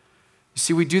 You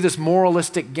see, we do this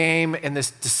moralistic game and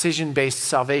this decision-based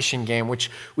salvation game,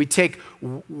 which we take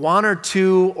 1 or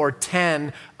 2 or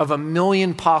 10 of a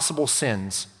million possible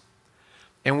sins,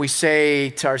 and we say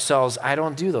to ourselves, I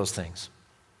don't do those things.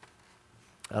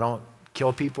 I don't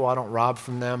kill people. I don't rob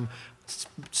from them.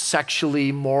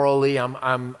 Sexually, morally,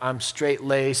 I'm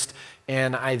straight-laced,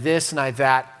 and I this and I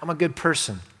that. I'm a good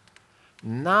person.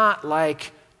 Not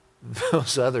like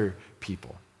those other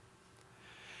people.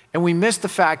 And we miss the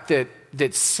fact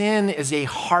that sin is a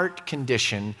heart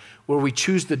condition where we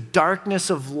choose the darkness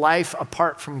of life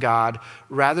apart from God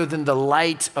rather than the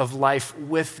light of life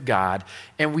with God.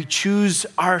 And we choose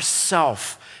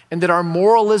ourself, and that our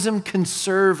moralism can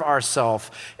serve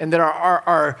ourself, and that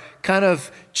our kind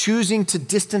of choosing to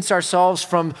distance ourselves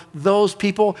from those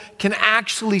people can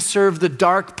actually serve the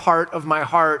dark part of my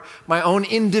heart, my own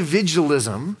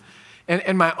individualism,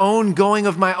 and my own going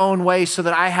of my own way so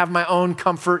that I have my own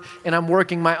comfort and I'm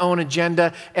working my own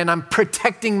agenda and I'm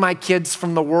protecting my kids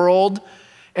from the world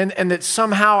and that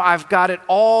somehow I've got it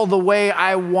all the way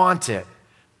I want it.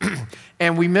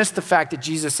 And we miss the fact that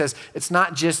Jesus says it's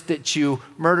not just that you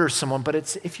murder someone, but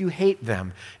it's if you hate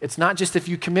them. It's not just if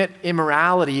you commit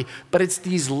immorality, but it's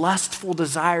these lustful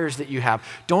desires that you have.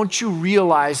 Don't you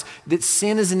realize that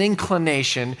sin is an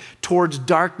inclination towards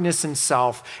darkness and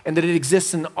self, and that it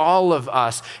exists in all of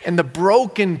us? And the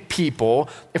broken people,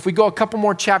 if we go a couple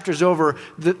more chapters over,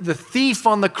 the thief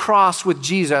on the cross with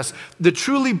Jesus, the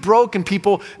truly broken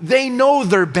people, they know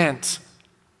they're bent.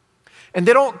 And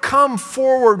they don't come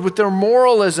forward with their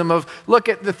moralism of, look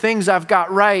at the things I've got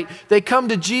right. They come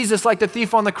to Jesus like the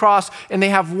thief on the cross, and they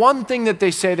have one thing that they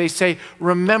say. They say,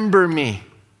 remember me.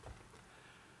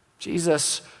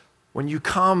 Jesus, when you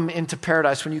come into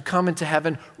paradise, when you come into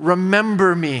heaven,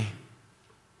 remember me.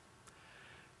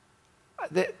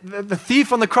 The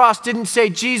thief on the cross didn't say,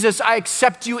 Jesus, I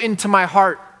accept you into my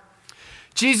heart.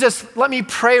 Jesus, let me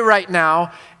pray right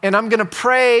now, and I'm going to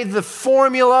pray the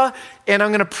formula, and I'm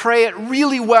going to pray it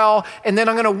really well, and then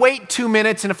I'm going to wait 2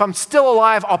 minutes, and if I'm still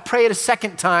alive, I'll pray it a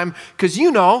second time, because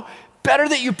better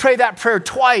that you pray that prayer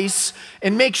twice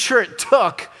and make sure it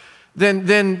took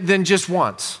than just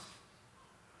once.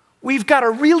 We've got a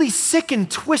really sick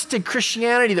and twisted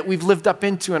Christianity that we've lived up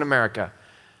into in America.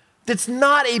 That's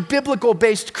not a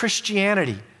biblical-based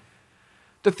Christianity.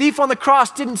 The thief on the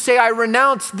cross didn't say, I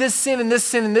renounce this sin and this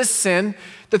sin and this sin.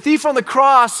 The thief on the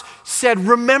cross said,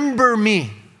 remember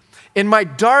me. In my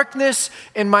darkness,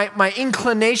 in my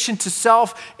inclination to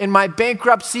self, in my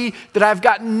bankruptcy, that I've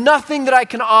got nothing that I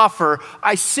can offer,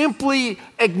 I simply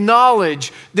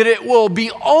acknowledge that it will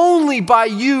be only by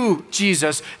you,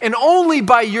 Jesus, and only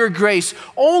by your grace,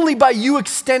 only by you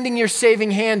extending your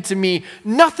saving hand to me,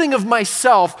 nothing of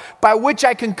myself by which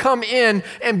I can come in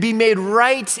and be made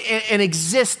right and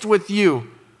exist with you.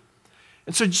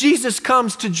 And so Jesus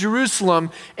comes to Jerusalem,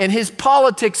 and his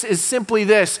politics is simply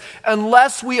this: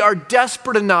 unless we are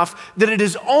desperate enough that it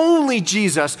is only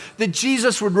Jesus, that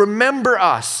Jesus would remember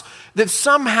us, that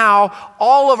somehow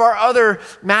all of our other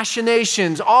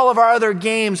machinations, all of our other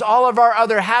games, all of our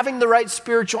other having the right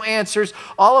spiritual answers,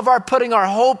 all of our putting our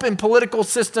hope in political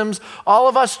systems, all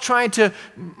of us trying to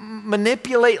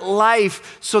manipulate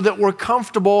life so that we're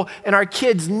comfortable and our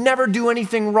kids never do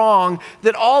anything wrong,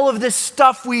 that all of this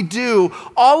stuff we do,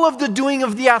 all of the doing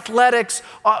of the athletics,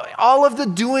 all of the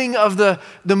doing of the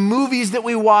movies that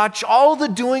we watch, all of the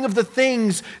doing of the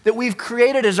things that we've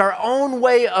created as our own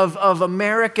way of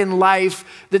American life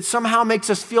that somehow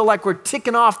makes us feel like we're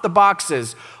ticking off the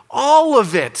boxes, all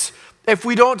of it, if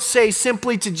we don't say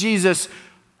simply to Jesus,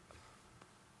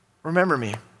 remember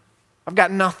me, I've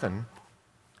got nothing.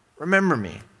 Remember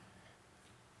me.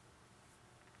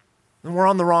 Then we're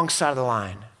on the wrong side of the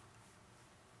line.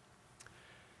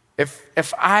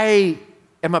 If I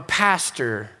am a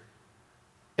pastor,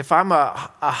 if I'm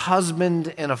a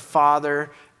husband and a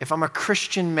father, if I'm a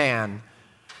Christian man,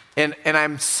 and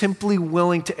I'm simply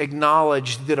willing to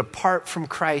acknowledge that apart from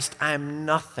Christ, I am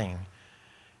nothing,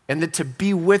 and that to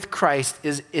be with Christ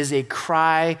is a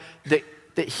cry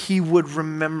that he would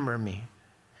remember me.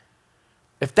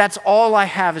 If that's all I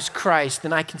have is Christ,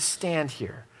 then I can stand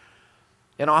here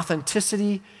in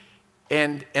authenticity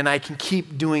and I can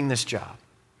keep doing this job.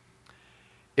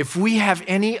 If we have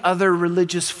any other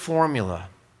religious formula,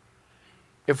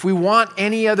 if we want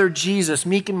any other Jesus,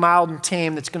 meek and mild and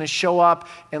tame, that's going to show up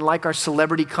and like our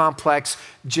celebrity complex,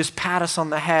 just pat us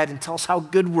on the head and tell us how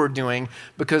good we're doing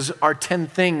because our 10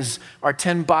 things, our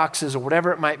 10 boxes or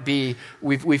whatever it might be,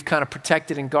 we've kind of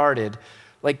protected and guarded.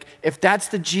 Like, if that's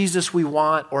the Jesus we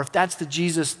want, or if that's the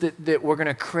Jesus that we're going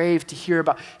to crave to hear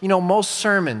about. Most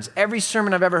sermons, every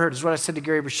sermon I've ever heard is what I said to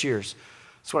Gary Breshears.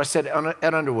 It's what I said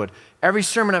at Underwood. Every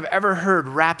sermon I've ever heard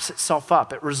wraps itself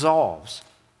up. It resolves.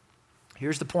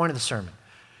 Here's the point of the sermon.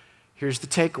 Here's the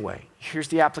takeaway. Here's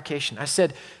the application. I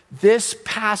said, this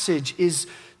passage is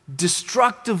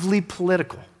destructively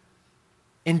political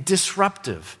and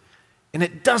disruptive, and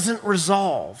it doesn't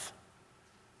resolve.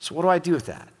 So what do I do with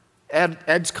that?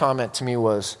 Ed's comment to me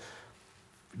was,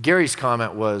 Gary's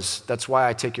comment was, that's why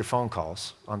I take your phone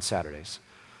calls on Saturdays.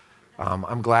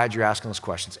 I'm glad you're asking those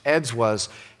questions. Ed's was,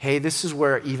 hey, this is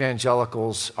where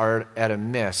evangelicals are at a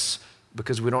miss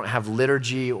because we don't have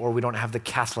liturgy or we don't have the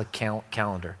Catholic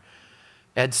calendar.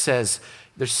 Ed says,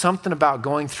 there's something about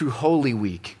going through Holy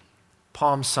Week,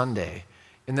 Palm Sunday,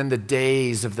 and then the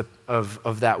days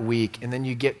of that week, and then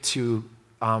you get to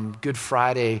Good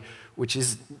Friday, which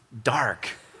is dark.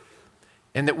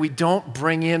 And that we don't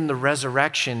bring in the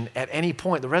resurrection at any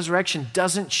point. The resurrection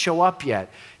doesn't show up yet.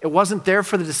 It wasn't there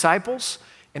for the disciples.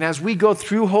 And as we go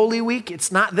through Holy Week, it's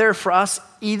not there for us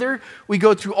either. We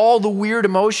go through all the weird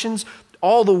emotions,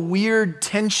 all the weird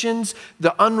tensions,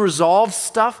 the unresolved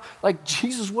stuff. Like,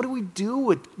 Jesus, what do we do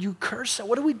with you cursing?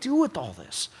 What do we do with all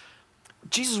this?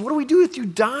 Jesus, what do we do with you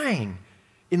dying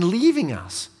and leaving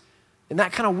us in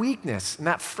that kind of weakness and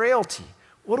that frailty?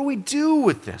 What do we do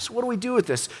with this? What do we do with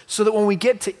this? So that when we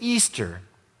get to Easter,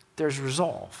 there's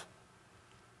resolve.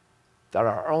 That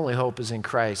our only hope is in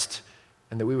Christ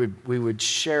and that we would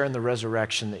share in the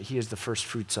resurrection that he is the first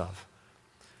fruits of.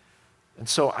 And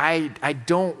so I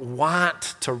don't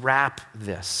want to wrap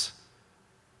this.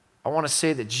 I want to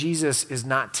say that Jesus is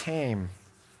not tame.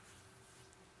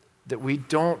 That we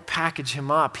don't package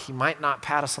him up. He might not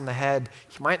pat us on the head.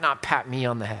 He might not pat me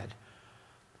on the head.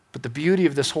 But the beauty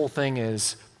of this whole thing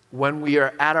is when we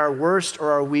are at our worst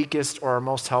or our weakest or our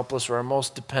most helpless or our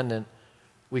most dependent,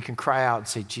 we can cry out and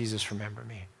say, Jesus, remember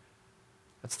me.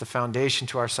 That's the foundation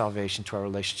to our salvation, to our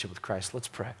relationship with Christ. Let's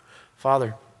pray.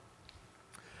 Father,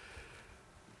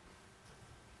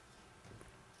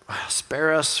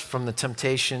 spare us from the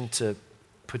temptation to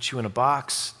put you in a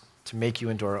box, to make you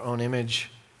into our own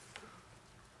image.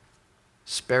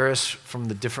 Spare us from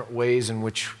the different ways in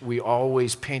which we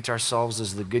always paint ourselves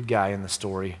as the good guy in the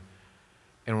story,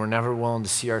 and we're never willing to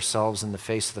see ourselves in the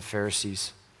face of the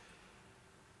Pharisees.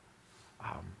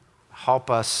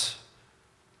 Help us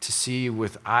to see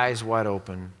with eyes wide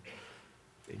open.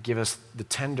 Give us the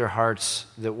tender hearts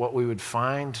that what we would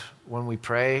find when we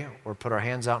pray or put our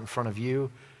hands out in front of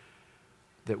you,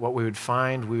 that what we would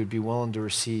find, we would be willing to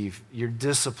receive. Your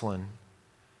discipline,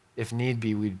 if need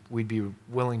be, we'd be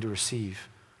willing to receive.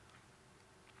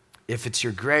 If it's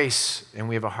your grace and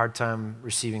we have a hard time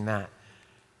receiving that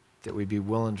we'd be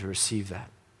willing to receive that.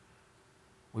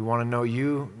 We want to know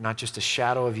you, not just a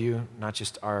shadow of you, not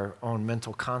just our own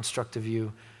mental construct of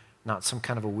you, not some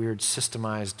kind of a weird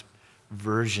systemized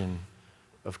version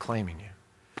of claiming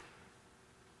you.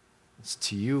 It's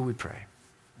to you we pray.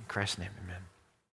 In Christ's name, amen.